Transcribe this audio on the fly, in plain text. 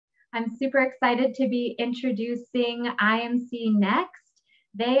I'm super excited to be introducing IMC next.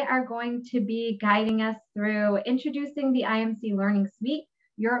 They are going to be guiding us through introducing the IMC Learning Suite,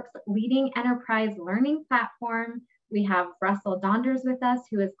 Europe's leading enterprise learning platform. We have Russell Donders with us,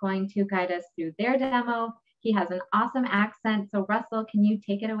 who is going to guide us through their demo. He has an awesome accent. So Russell, can you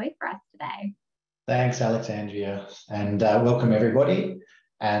take it away for us today? Thanks, Alexandria, and welcome everybody.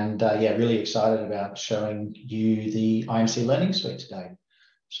 And really excited about showing you the IMC Learning Suite today.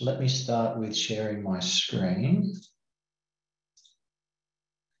 So let me start with sharing my screen.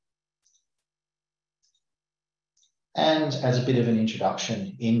 And as a bit of an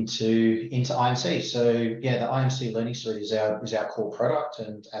introduction into IMC. So yeah, the IMC Learning Suite is our core product,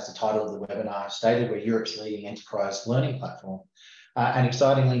 and as the title of the webinar stated, we're Europe's leading enterprise learning platform. And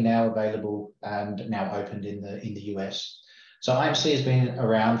excitingly now available and now opened in the US. So IMC has been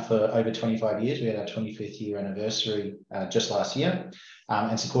around for over 25 years. We had our 25th year anniversary just last year,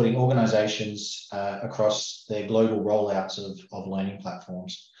 and supporting organizations across their global rollouts of learning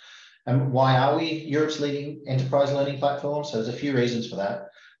platforms. And why are we Europe's leading enterprise learning platform? So there's a few reasons for that.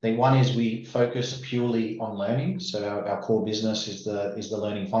 I think one is we focus purely on learning. So our core business is the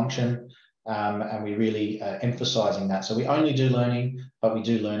learning function. And we really emphasizing that. So we only do learning, but we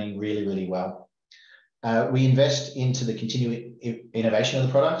do learning really, really well. We invest into the continued innovation of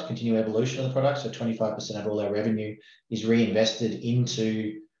the product, continued evolution of the product. So 25% of all our revenue is reinvested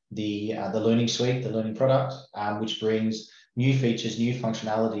into the learning suite, the learning product, which brings new features, new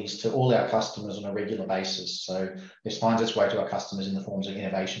functionalities to all our customers on a regular basis. So this finds its way to our customers in the forms of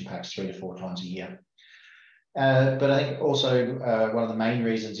innovation packs 3 to 4 times a year. But I think also one of the main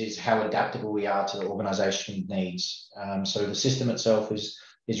reasons is how adaptable we are to the organizational needs. So the system itself is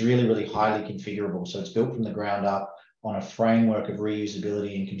really, really highly configurable. So it's built from the ground up on a framework of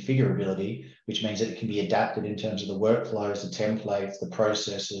reusability and configurability, which means that it can be adapted in terms of the workflows, the templates, the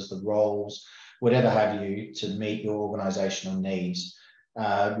processes, the roles, whatever have you, to meet your organizational needs.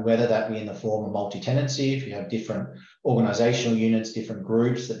 Whether that be in the form of multi-tenancy, if you have different organizational units, different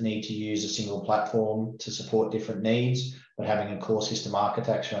groups that need to use a single platform to support different needs, but having a core system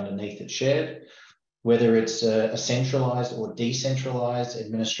architecture underneath it shared. Whether it's a centralized or decentralized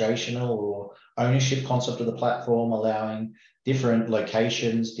administrational or ownership concept of the platform, allowing different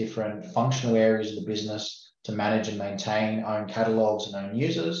locations, different functional areas of the business to manage and maintain own catalogs and own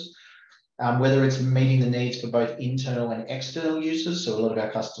users. Whether it's meeting the needs for both internal and external users. So a lot of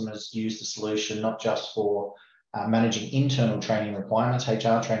our customers use the solution not just for managing internal training requirements,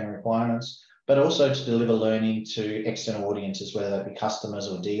 HR training requirements, but also to deliver learning to external audiences, whether that be customers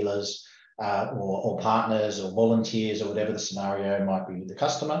or dealers or partners or volunteers or whatever the scenario might be with the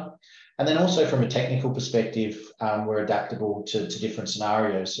customer. And then also from a technical perspective, we're adaptable to different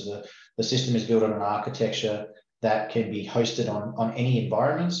scenarios. So the system is built on an architecture that can be hosted on any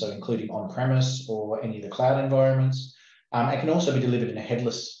environment, so including on-premise or any of the cloud environments. It can also be delivered in a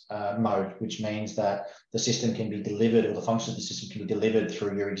headless mode, which means that the system can be delivered, or the functions of the system can be delivered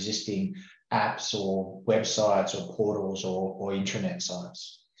through your existing apps or websites or portals or intranet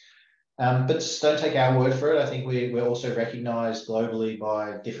sites. But don't take our word for it. I think we're also recognized globally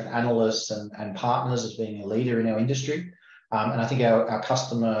by different analysts and partners as being a leader in our industry. And I think our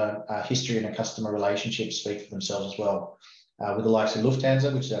customer history and our customer relationships speak for themselves as well. With the likes of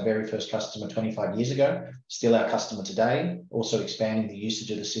Lufthansa, which is our very first customer 25 years ago, still our customer today, also expanding the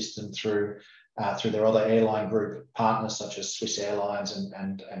usage of the system through their other airline group partners such as Swiss Airlines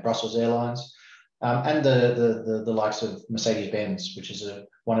and Brussels Airlines, and the likes of Mercedes-Benz, which is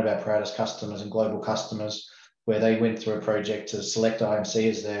one of our proudest customers and global customers, where they went through a project to select IMC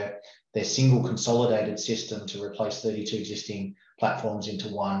as their single consolidated system to replace 32 existing platforms into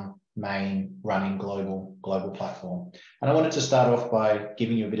one main running global platform. And I wanted to start off by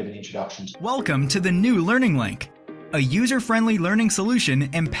giving you a bit of an introduction. Welcome to the new Learning Link, a user-friendly learning solution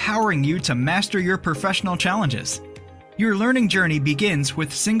empowering you to master your professional challenges. Your learning journey begins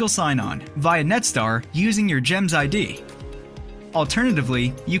with single sign-on via Netstar using your GEMS ID.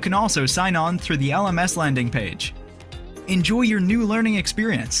 Alternatively, you can also sign on through the LMS landing page. Enjoy your new learning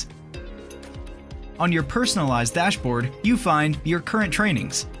experience. On your personalized dashboard, you find your current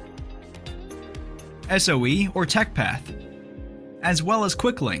trainings, SOE or tech path, as well as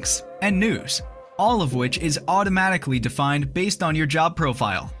quick links and news, all of which is automatically defined based on your job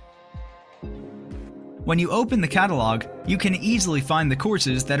profile. When you open the catalog, you can easily find the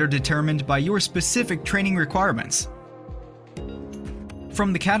courses that are determined by your specific training requirements.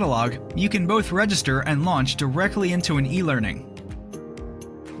 From the catalog, you can both register and launch directly into an e-learning.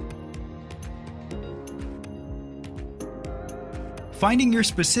 Finding your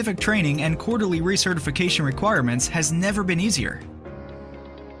specific training and quarterly recertification requirements has never been easier.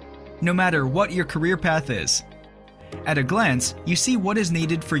 no matter what your career path is. At a glance, you see what is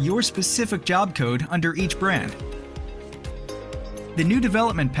needed for your specific job code under each brand. The new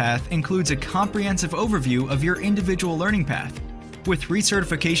development path includes a comprehensive overview of your individual learning path, with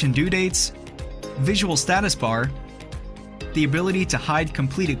recertification due dates, visual status bar, the ability to hide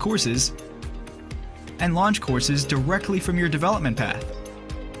completed courses, and launch courses directly from your development path.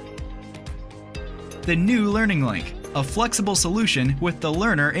 The new Learning Link, a flexible solution with the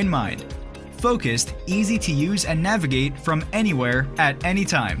learner in mind. Focused, easy to use and navigate from anywhere at any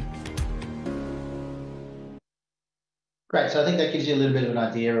time. Great, so I think that gives you a little bit of an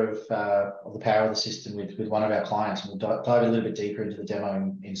idea of the power of the system with one of our clients, and we'll dive a little bit deeper into the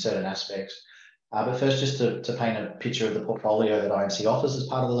demo in certain aspects. But first, just to paint a picture of the portfolio that IMC offers as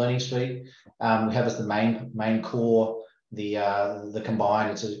part of the Learning Suite, we have as the main core the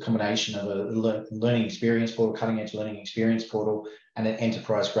combined. It's a combination of a learning experience portal, cutting edge learning experience portal, and an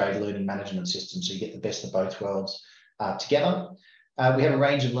enterprise grade learning management system. So you get the best of both worlds together. We have a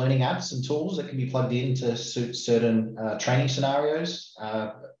range of learning apps and tools that can be plugged in to suit certain training scenarios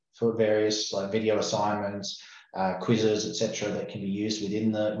for various like video assignments, quizzes, etc., that can be used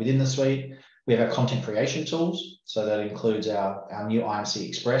within the suite. We have our content creation tools, so that includes our new IMC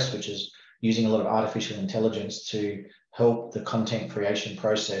Express, which is using a lot of artificial intelligence to help the content creation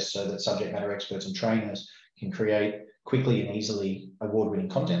process so that subject matter experts and trainers can create quickly and easily award-winning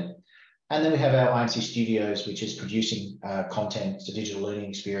content. And then we have our IMC Studios, which is producing content to digital learning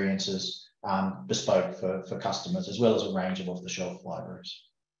experiences bespoke for customers, as well as a range of off-the-shelf libraries.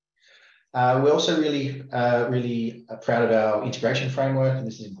 We're also really proud of our integration framework, and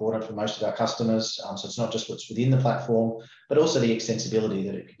this is important for most of our customers. So it's not just what's within the platform, but also the extensibility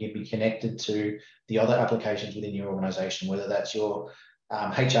that it can be connected to the other applications within your organization, whether that's your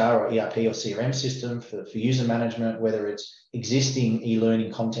HR or ERP or CRM system for user management, whether it's existing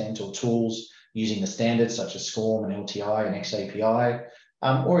e-learning content or tools using the standards such as SCORM and LTI and XAPI,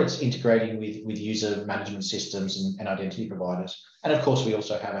 or it's integrating with user management systems and identity providers. And of course, we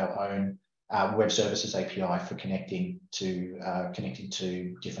also have our own web services API for connecting to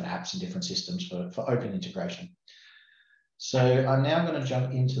different apps and different systems for open integration. So I'm now going to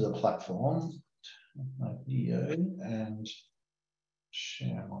jump into the platform, my video, and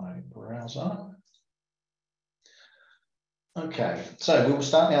share my browser. Okay, so we will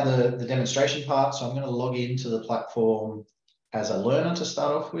start now the demonstration part. So I'm going to log into the platform as a learner to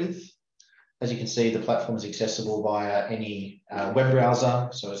start off with. As you can see, the platform is accessible via any web browser.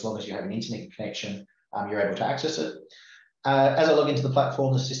 So as long as you have an internet connection, you're able to access it. As I log into the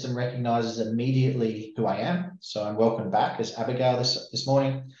platform, the system recognizes immediately who I am. So I'm welcomed back as Abigail this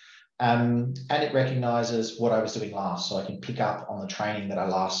morning. And it recognizes what I was doing last. So I can pick up on the training that I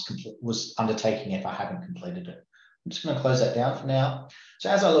last was undertaking if I haven't completed it. I'm just going to close that down for now. So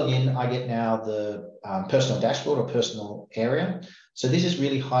as I log in, I get now the personal dashboard or personal area. So this is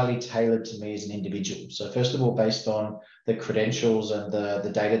really highly tailored to me as an individual. So first of all, based on the credentials and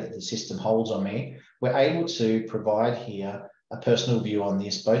the data that the system holds on me, we're able to provide here a personal view on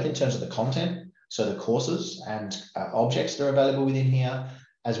this, both in terms of the content, so the courses and objects that are available within here,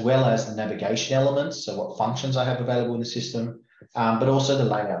 as well as the navigation elements, so what functions I have available in the system, but also the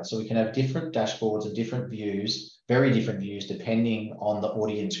layout. So we can have different dashboards and different views, very different views, depending on the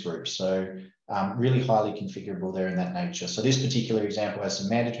audience group. So really highly configurable there in that nature. So this particular example has some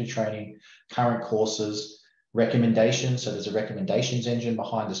mandatory training, current courses, recommendations. So there's a recommendations engine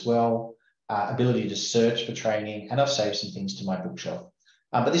behind as well, ability to search for training, and I've saved some things to my bookshelf.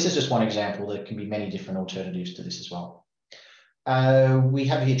 But this is just one example. There can be many different alternatives to this as well. We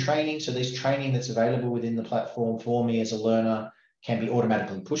have here training. So this training that's available within the platform for me as a learner can be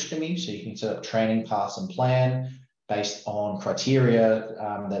automatically pushed to me. So you can set up training paths and plan based on criteria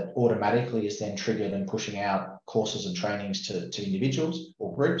that automatically is then triggered and pushing out courses and trainings to individuals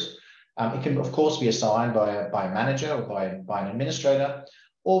or groups. It can, of course, be assigned by a manager or by an administrator,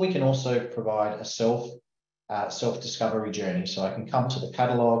 or we can also provide a self-discovery journey. So I can come to the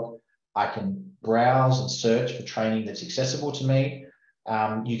catalog, I can browse and search for training that's accessible to me.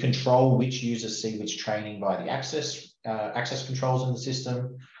 You control which users see which training by the access controls in the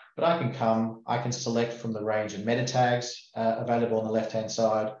system. But I can select from the range of meta tags available on the left-hand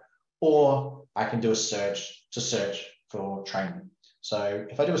side, or I can do a search to search for training. So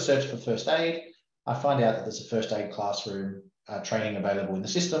if I do a search for first aid, I find out that there's a first aid classroom training available in the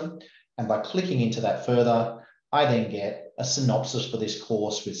system. And by clicking into that further, I then get a synopsis for this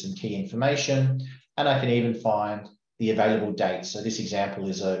course with some key information, and I can even find the available dates. So this example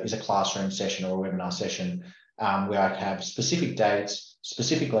is a classroom session or a webinar session where I have specific dates,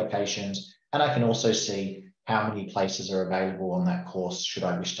 specific locations, and I can also see how many places are available on that course should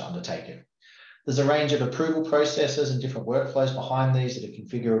I wish to undertake it. There's a range of approval processes and different workflows behind these that are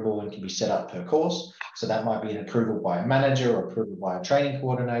configurable and can be set up per course. So that might be an approval by a manager or approval by a training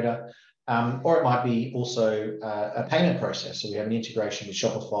coordinator, or it might be also a payment process. So we have an integration with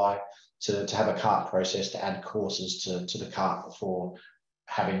Shopify to have a cart process to add courses to the cart before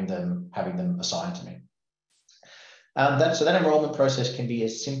having them assigned to me. So that enrollment process can be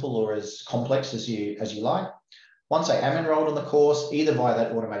as simple or as complex as you like. Once I am enrolled on the course, either via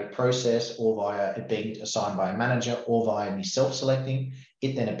that automatic process or via it being assigned by a manager or via me self-selecting,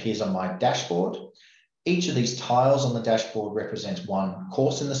 it then appears on my dashboard. Each of these tiles on the dashboard represents one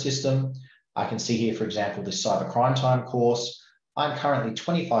course in the system. I can see here, for example, this cybercrime time course. I'm currently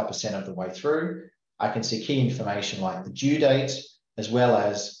 25% of the way through. I can see key information like the due date, as well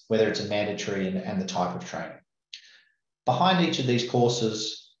as whether it's a mandatory and the type of training. Behind each of these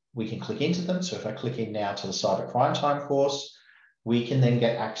courses, we can click into them. So if I click in now to the cybercrime time course, we can then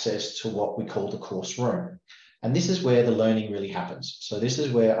get access to what we call the course room. And this is where the learning really happens. So this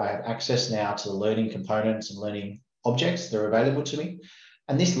is where I have access now to the learning components and learning objects that are available to me.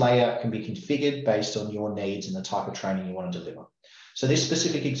 And this layout can be configured based on your needs and the type of training you want to deliver. So this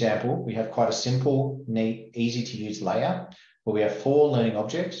specific example, we have quite a simple, neat, easy to use layout where we have 4 learning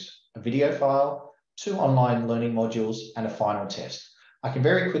objects, a video file, 2 online learning modules, and a final test. I can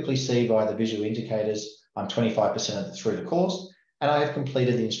very quickly see by the visual indicators, I'm 25% through the course, and I have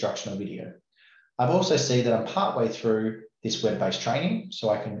completed the instructional video. I've also seen that I'm partway through this web-based training, so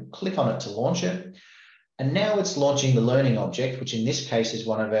I can click on it to launch it. And now it's launching the learning object, which in this case is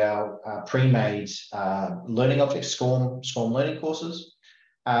one of our pre-made learning objects, SCORM learning courses.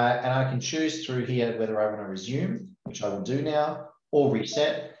 And I can choose through here whether I want to resume, which I will do now, or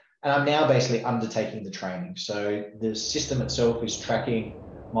reset. And I'm now basically undertaking the training. So the system itself is tracking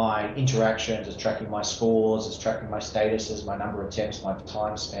my interactions, it's tracking my scores, it's tracking my statuses, my number of attempts, my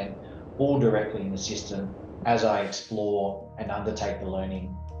time spent, all directly in the system as I explore and undertake the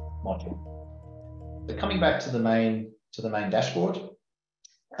learning module. So coming back to the main dashboard,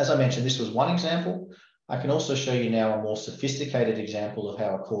 as I mentioned, this was one example. I can also show you now a more sophisticated example of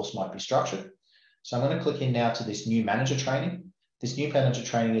how a course might be structured. So I'm going to click in now to this new manager training. This new manager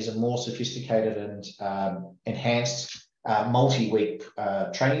training is a more sophisticated and enhanced multi-week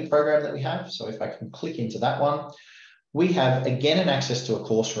training program that we have. So if I can click into that one, we have again an access to a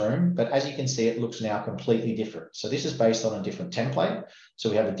course room, but as you can see, it looks now completely different. So this is based on a different template. So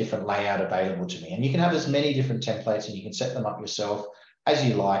we have a different layout available to me, and you can have as many different templates and you can set them up yourself as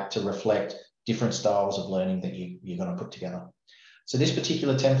you like to reflect different styles of learning that you're going to put together. So this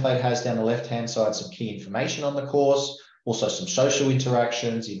particular template has down the left-hand side some key information on the course, also some social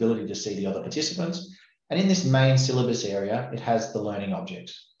interactions, the ability to see the other participants. And in this main syllabus area, it has the learning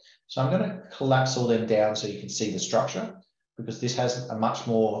objects. So I'm going to collapse all them down so you can see the structure, because this has a much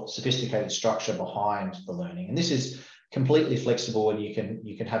more sophisticated structure behind the learning. And this is completely flexible, and you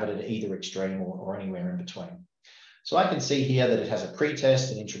can have it at either extreme or anywhere in between. So I can see here that it has a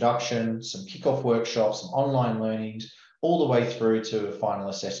pre-test, an introduction, some kickoff workshops, some online learnings, all the way through to a final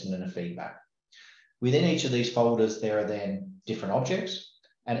assessment and a feedback. Within each of these folders, there are then different objects,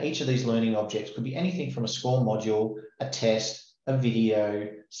 and each of these learning objects could be anything from a SCORM module, a test, a video,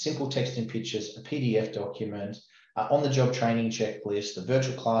 simple text and pictures, a PDF document, on-the-job training checklist, a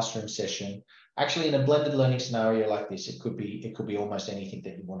virtual classroom session. Actually, in a blended learning scenario like this, it could be almost anything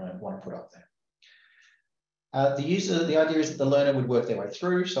that you want to put up there. The idea is that the learner would work their way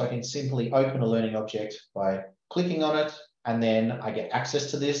through, so I can simply open a learning object by clicking on it, and then I get access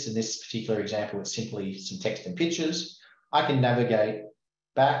to this. In this particular example, it's simply some text and pictures. I can navigate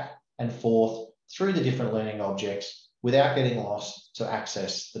back and forth through the different learning objects without getting lost to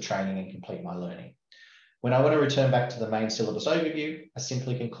access the training and complete my learning. When I want to return back to the main syllabus overview, I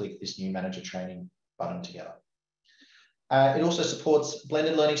simply can click this new manager training button together. It also supports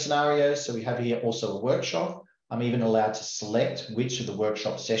blended learning scenarios. So we have here also a workshop. I'm even allowed to select which of the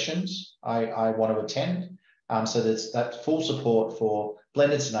workshop sessions I want to attend. So that's that full support for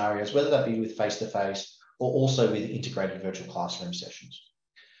blended scenarios, whether that be with face-to-face or also with integrated virtual classroom sessions.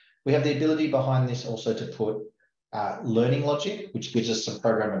 We have the ability behind this also to put learning logic, which gives us some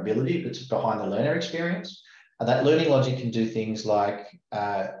programmability but behind the learner experience. And that learning logic can do things like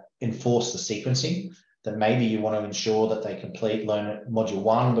enforce the sequencing, that maybe you want to ensure that they complete module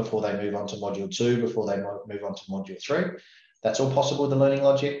 1 before they move on to module 2, before they move on to module 3. That's all possible with the learning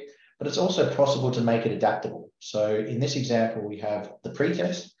logic, but it's also possible to make it adaptable. So in this example, we have the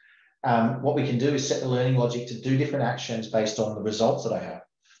pre-test. What we can do is set the learning logic to do different actions based on the results that I have.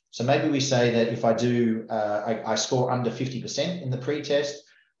 So maybe we say that if I score under 50% in the pre-test,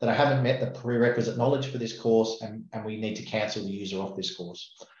 that I haven't met the prerequisite knowledge for this course and we need to cancel the user off this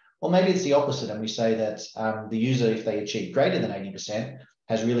course. Or maybe it's the opposite and we say that the user, if they achieve greater than 80%,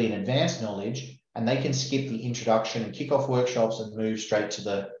 has really an advanced knowledge and they can skip the introduction and kick off workshops and move straight to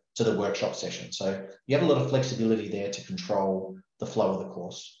the workshop session. So you have a lot of flexibility there to control the flow of the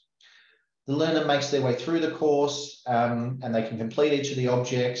course. The learner makes their way through the course and they can complete each of the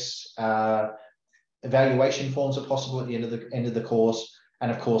objects. Evaluation forms are possible at the end of the course. And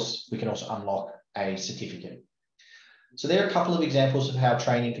of course, we can also unlock a certificate. So there are a couple of examples of how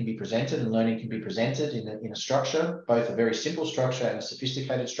training can be presented and learning can be presented in a structure, both a very simple structure and a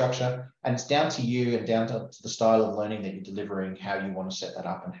sophisticated structure. And it's down to you and down to the style of learning that you're delivering, how you want to set that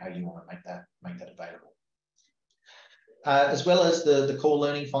up and how you want to make that available. As well as the core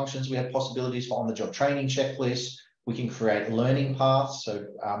learning functions, we have possibilities for on-the-job training checklists. We can create learning paths. So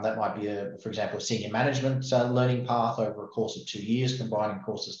that might be, for example, a senior management learning path over a course of 2 years, combining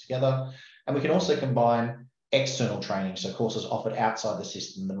courses together. And we can also combine external training, so courses offered outside the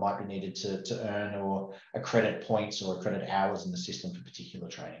system that might be needed to earn or accredit points or accredit hours in the system for particular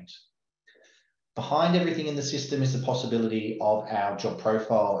trainings. Behind everything in the system is the possibility of our job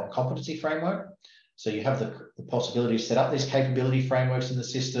profile and competency framework. So you have the possibility to set up these capability frameworks in the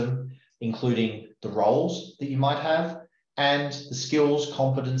system, including the roles that you might have and the skills,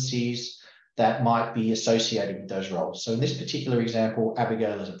 competencies that might be associated with those roles. So in this particular example,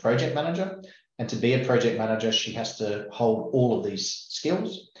 Abigail is a project manager, and to be a project manager, she has to hold all of these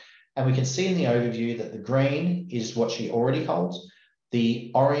skills. And we can see in the overview that the green is what she already holds.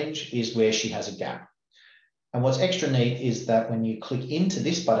 The orange is where she has a gap. And what's extra neat is that when you click into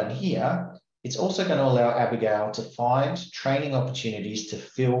this button here, it's also going to allow Abigail to find training opportunities to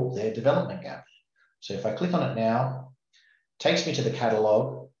fill their development gap. So if I click on it now, it takes me to the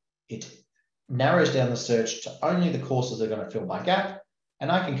catalog. It narrows down the search to only the courses that are going to fill my gap.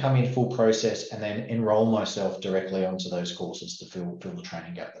 And I can come in full process and then enroll myself directly onto those courses to fill the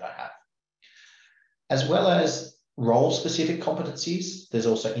training gap that I have. As well as role-specific competencies, there's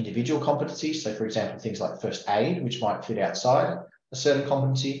also individual competencies. So for example, things like first aid, which might fit outside a certain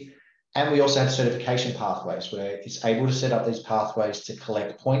competency. And we also have certification pathways where it's able to set up these pathways to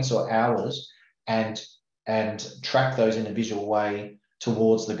collect points or hours and track those in a visual way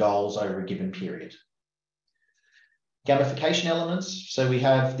towards the goals over a given period. Gamification elements. So we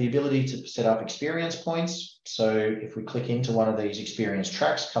have the ability to set up experience points. So if we click into one of these experience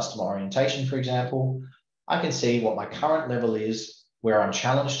tracks, customer orientation, for example, I can see what my current level is, where I'm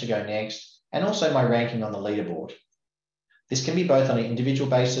challenged to go next, and also my ranking on the leaderboard. This can be both on an individual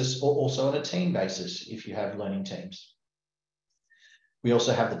basis or also on a team basis if you have learning teams. We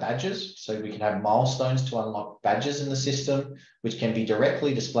also have the badges. So we can have milestones to unlock badges in the system, which can be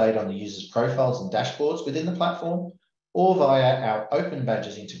directly displayed on the user's profiles and dashboards within the platform, or via our open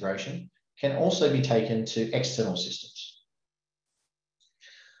badges integration, can also be taken to external systems.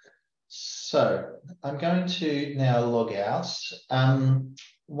 So I'm going to now log out.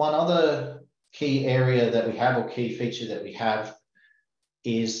 One other key area that we have, or key feature that we have,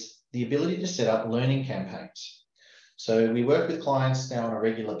 is the ability to set up learning campaigns. So we work with clients now on a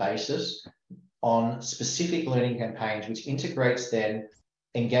regular basis on specific learning campaigns, which integrates then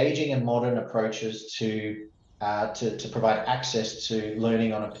engaging and modern approaches to provide access to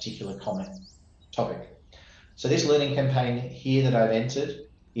learning on a particular common topic. So this learning campaign here that I've entered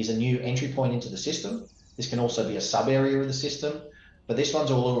is a new entry point into the system. This can also be a sub area of the system, but this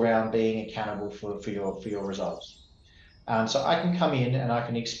one's all around being accountable for your results. So I can come in and I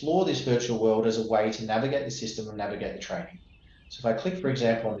can explore this virtual world as a way to navigate the system and navigate the training. So if I click, for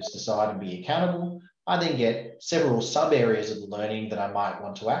example, on this decide and be accountable, I then get several sub areas of the learning that I might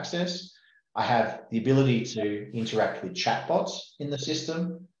want to access. I have the ability to interact with chatbots in the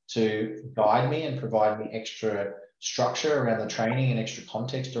system to guide me and provide me extra structure around the training and extra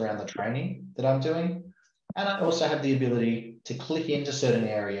context around the training that I'm doing. And I also have the ability to click into certain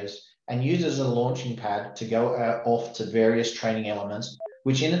areas and use it as a launching pad to go off to various training elements,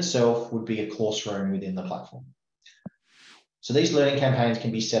 which in itself would be a course room within the platform. So these learning campaigns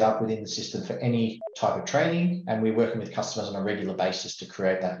can be set up within the system for any type of training, and we're working with customers on a regular basis to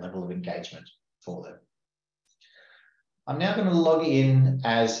create that level of engagement for them. I'm now going to log in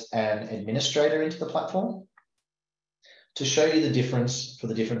as an administrator into the platform to show you the difference for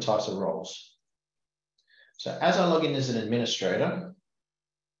the different types of roles. So as I log in as an administrator,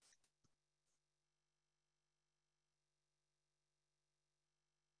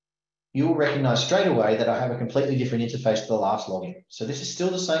 you will recognize straight away that I have a completely different interface to the last login. So this is still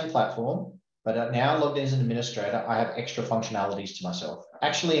the same platform, but now logged in as an administrator, I have extra functionalities to myself.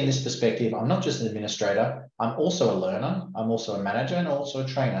 Actually, in this perspective, I'm not just an administrator, I'm also a learner, I'm also a manager, and also a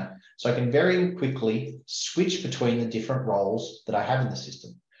trainer. So I can very quickly switch between the different roles that I have in the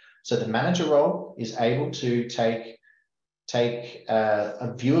system. So the manager role is able to take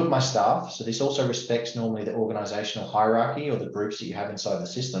a view of my staff. So this also respects normally the organizational hierarchy or the groups that you have inside the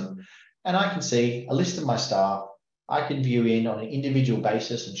system. And I can see a list of my staff. I can view in on an individual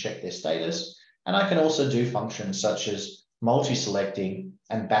basis and check their status. And I can also do functions such as multi-selecting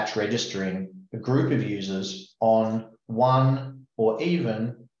and batch registering a group of users on one or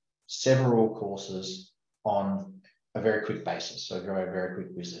even several courses on a very quick basis. So go a very quick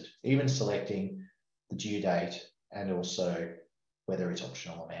wizard, even selecting the due date and also whether it's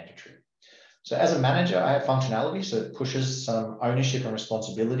optional or mandatory. So as a manager, I have functionality, so it pushes some ownership and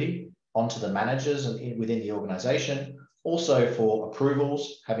responsibility onto the managers and within the organization, also for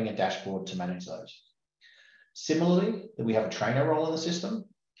approvals, having a dashboard to manage those. Similarly, we have a trainer role in the system,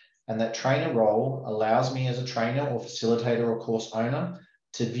 and that trainer role allows me as a trainer or facilitator or course owner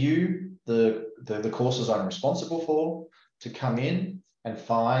to view the courses I'm responsible for, to come in and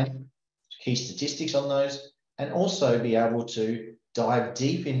find key statistics on those, and also be able to dive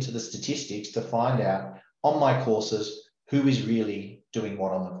deep into the statistics to find out on my courses who is really doing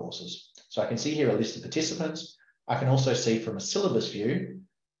what on the courses. So I can see here a list of participants. I can also see from a syllabus view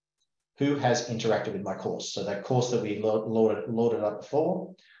who has interacted with my course. So that course that we loaded up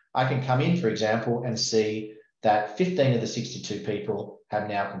before, I can come in, for example, and see that 15 of the 62 people have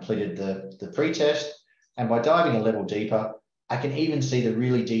now completed the pre-test. And by diving a level deeper, I can even see the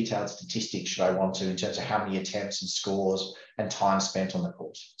really detailed statistics should I want to in terms of how many attempts and scores and time spent on the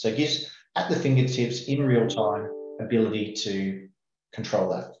course. So it gives at the fingertips in real time ability to control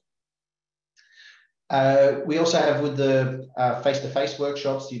that. We also have with the face-to-face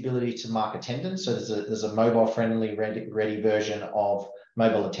workshops the ability to mark attendance. So there's a mobile-friendly ready version of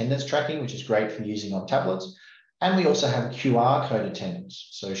mobile attendance tracking, which is great for using on tablets. And we also have QR code attendance.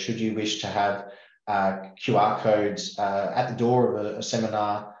 So should you wish to have QR codes at the door of a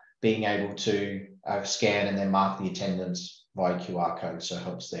seminar, being able to scan and then mark the attendance via QR code, so it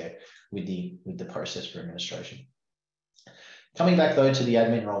helps there with the process for administration. Coming back though to the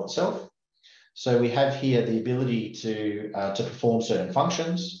admin role itself, so we have here the ability to perform certain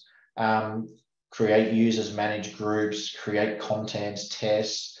functions, create users, manage groups, create contents,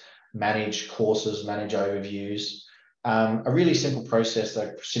 tests, manage courses, manage overviews. A really simple process,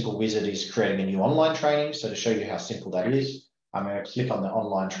 a simple wizard, is creating a new online training. So to show you how simple that is, I'm going to click on the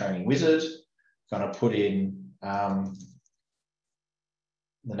online training wizard, going to put in the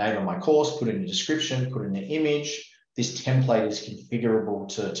name of my course, put in the description, put in the image. This template is configurable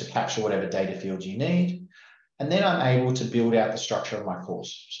to capture whatever data fields you need. And then I'm able to build out the structure of my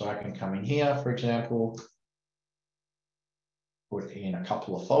course. So I can come in here, for example, put in a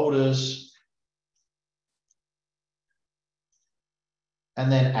couple of folders,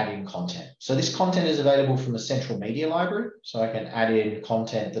 and then add in content. So this content is available from the central media library. So I can add in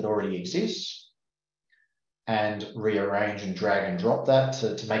content that already exists and rearrange and drag and drop that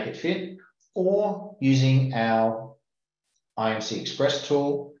to make it fit. Or using our IMC Express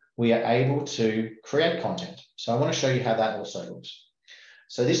tool, we are able to create content. So I want to show you how that also looks.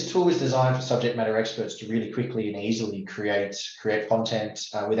 So this tool is designed for subject matter experts to really quickly and easily create content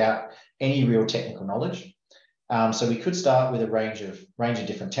without any real technical knowledge. So we could start with a range of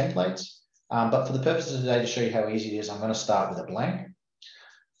different templates, but for the purposes of today, to show you how easy it is, I'm going to start with a blank.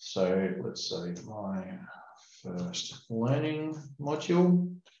 So let's say my first learning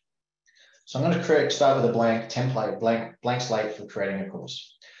module. So I'm going to start with a blank template, blank slate for creating a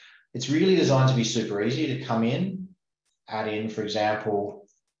course. It's really designed to be super easy to come in, add in, for example,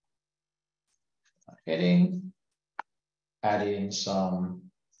 a heading, add in some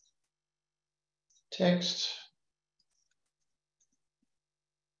text.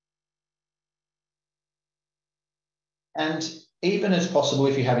 And even as possible,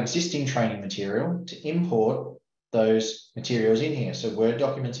 if you have existing training material, to import those materials in here. So Word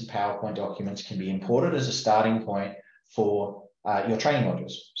documents and PowerPoint documents can be imported as a starting point for your training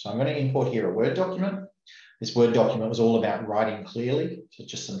modules. So I'm going to import here a Word document. This Word document was all about writing clearly, so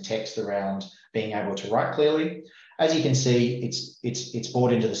just some text around being able to write clearly. As you can see, it's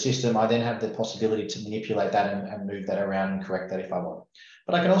brought into the system. I then have the possibility to manipulate that and move that around and correct that if I want.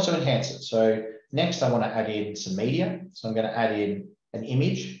 But I can also enhance it. So next, I want to add in some media. So I'm going to add in an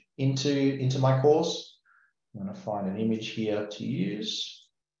image into my course. I'm going to find an image here to use.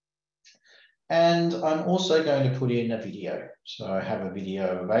 And I'm also going to put in a video. So I have a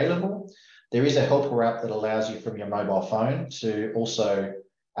video available. There is a helper app that allows you from your mobile phone to also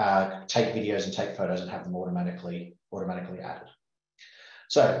take videos and take photos and have them automatically added.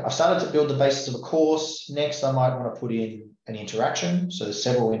 So I've started to build the basis of a course. Next, I might want to put in an interaction. So there's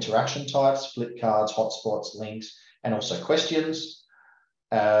several interaction types: flip cards, hotspots, links, and also questions.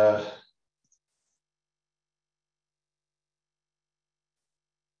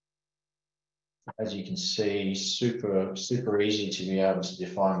 As you can see, super easy to be able to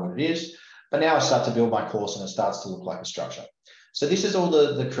define what it is. But now I start to build my course and it starts to look like a structure. So this is all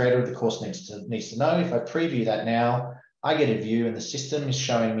the creator of the course needs to know. If I preview that now, I get a view and the system is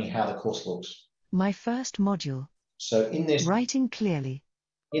showing me how the course looks. My first module. So in this writing clearly.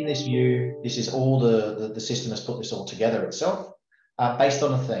 In this view, this is all the system has put this all together itself based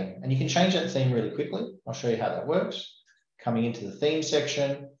on a theme. And you can change that theme really quickly. I'll show you how that works. Coming into the theme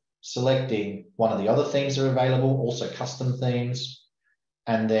section, selecting one of the other themes that are available, also custom themes.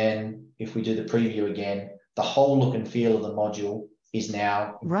 And then if we do the preview again, the whole look and feel of the module is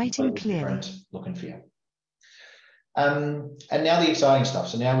now writing clearly. Different look and feel. And now the exciting stuff.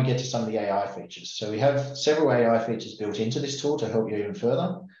 So now we get to some of the AI features. So we have several AI features built into this tool to help you even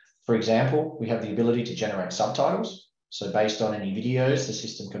further. For example, we have the ability to generate subtitles. So based on any videos, the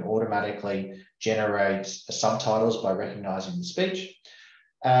system can automatically generate subtitles by recognizing the speech.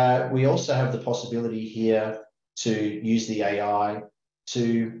 We also have the possibility here to use the AI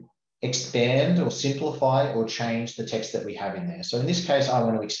to expand or simplify or change the text that we have in there. So in this case, I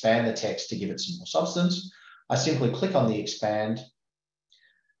want to expand the text to give it some more substance. I simply click on the expand.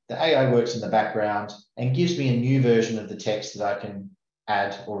 The AI works in the background and gives me a new version of the text that I can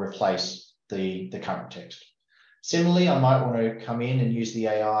add or replace the current text. Similarly, I might want to come in and use the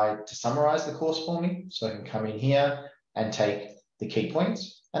AI to summarize the course for me. So I can come in here and take the key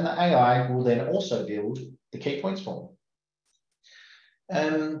points, and the AI will then also build the key points for me.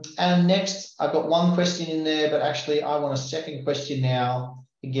 And next, I've got one question in there, but actually I want a second question now.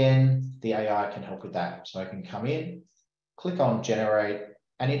 Again, the AI can help with that. So I can come in, click on generate,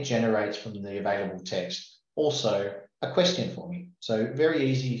 and it generates from the available text also a question for me. So very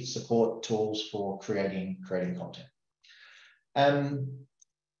easy support tools for creating content.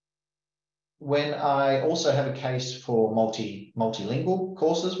 When I also have a case for multilingual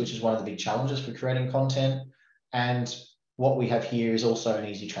courses, which is one of the big challenges for creating content. And what we have here is also an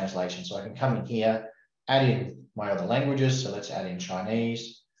easy translation. So I can come in here, add in my other languages. So let's add in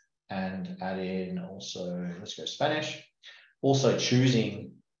Chinese and add in also, let's go Spanish. Also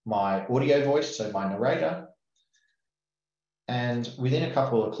choosing my audio voice, so my narrator. And within a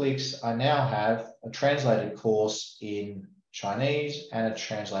couple of clicks, I now have a translated course in Chinese and a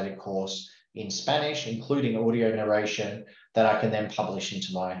translated course in Spanish, including audio narration that I can then publish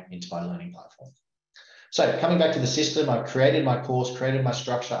into my learning platform. So coming back to the system, I've created my course, created my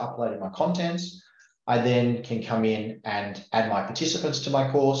structure, uploaded my contents. I then can come in and add my participants to my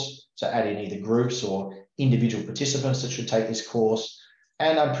course. So add in either groups or individual participants that should take this course.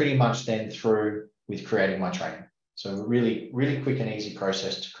 And I'm pretty much then through with creating my training. So really, really quick and easy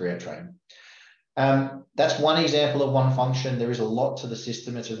process to create training. That's one example of one function. There is a lot to the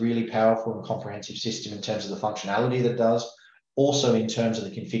system. It's a really powerful and comprehensive system in terms of the functionality that it does. Also in terms of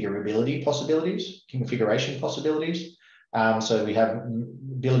the configuration possibilities. So we have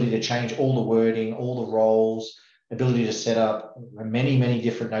ability to change all the wording, all the roles, ability to set up many, many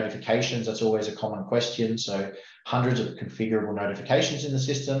different notifications. That's always a common question. So hundreds of configurable notifications in the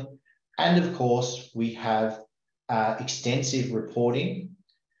system. And of course, we have extensive reporting.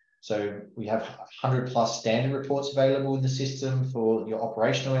 So we have 100+ standard reports available in the system for your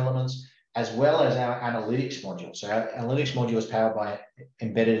operational elements, as well as our analytics module. So our analytics module is powered by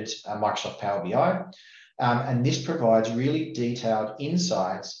embedded Microsoft Power BI. And this provides really detailed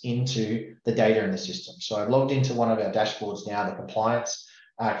insights into the data in the system. So I've logged into one of our dashboards now, the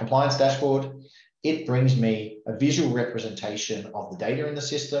compliance dashboard. It brings me a visual representation of the data in the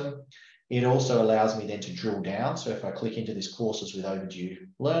system. It also allows me then to drill down. So if I click into this courses with overdue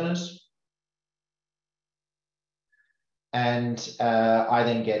learners, and I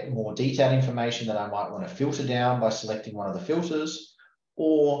then get more detailed information that I might want to filter down by selecting one of the filters,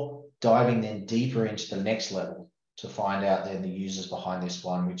 or diving then deeper into the next level to find out then the users behind this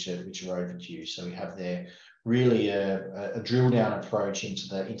one, which are overdue. So we have there really a drill down approach into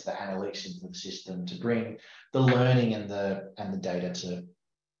the analytics into the system to bring the learning and the data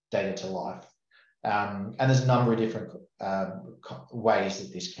to life. And there's a number of different ways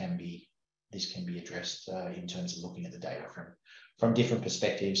that this can be addressed in terms of looking at the data from different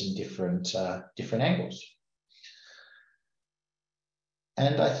perspectives and different angles.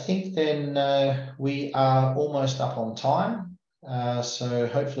 And I think then we are almost up on time. So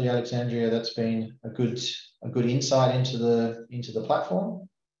hopefully, Alexandria, that's been a good insight into the platform.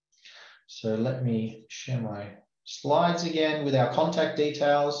 So let me share my slides again with our contact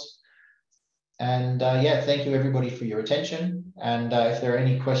details. And yeah, thank you everybody for your attention. And if there are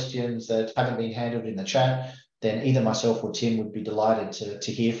any questions that haven't been handled in the chat, then either myself or Tim would be delighted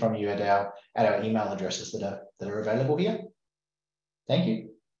to hear from you at our email addresses that are available here. Thank you.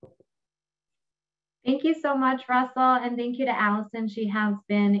 Thank you so much, Russell, and thank you to Allison. She has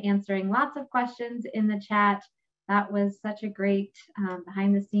been answering lots of questions in the chat. That was such a great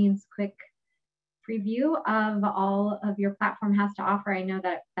behind the scenes quick preview of all of your platform has to offer. I know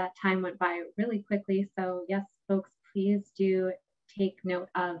that that time went by really quickly. So yes, folks, please do take note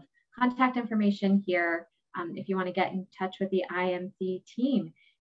of contact information here if you want to get in touch with the IMC team.